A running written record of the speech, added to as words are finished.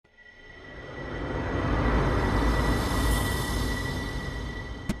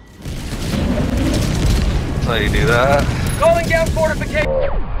how you do that. Calling down fortification.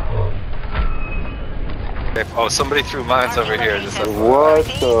 Oh, somebody threw mines over here. Just what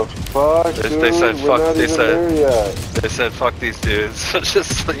the fuck, dude? They said fuck. We're not They even said. there yet. They said fuck these dudes.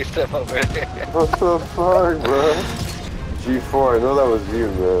 Just leave them over there. What the fuck, bro? G4, I know that was you,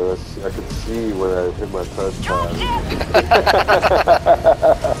 man. I could see when I hit my touchpad.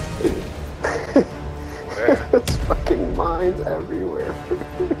 Where? There's fucking mines everywhere.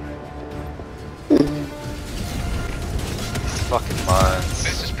 Fucking mines.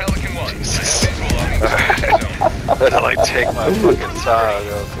 This is Pelican 1. Jesus. I had to like take my fucking time to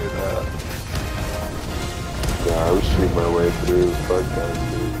go through that. Yeah, I was shooting my way through. Fuck that,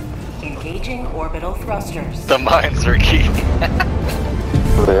 dude. Engaging orbital thrusters. The mines are key.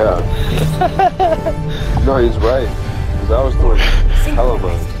 Oh, yeah. No, he's right. Because I was doing hella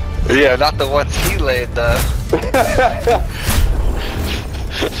mines. Yeah, not the ones he laid though.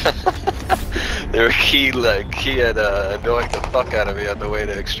 They were key, like, he had annoying the fuck out of me on the way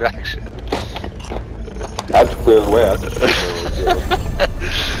to extraction. I had to clear the way. I had to clear the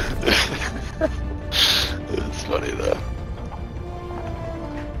way.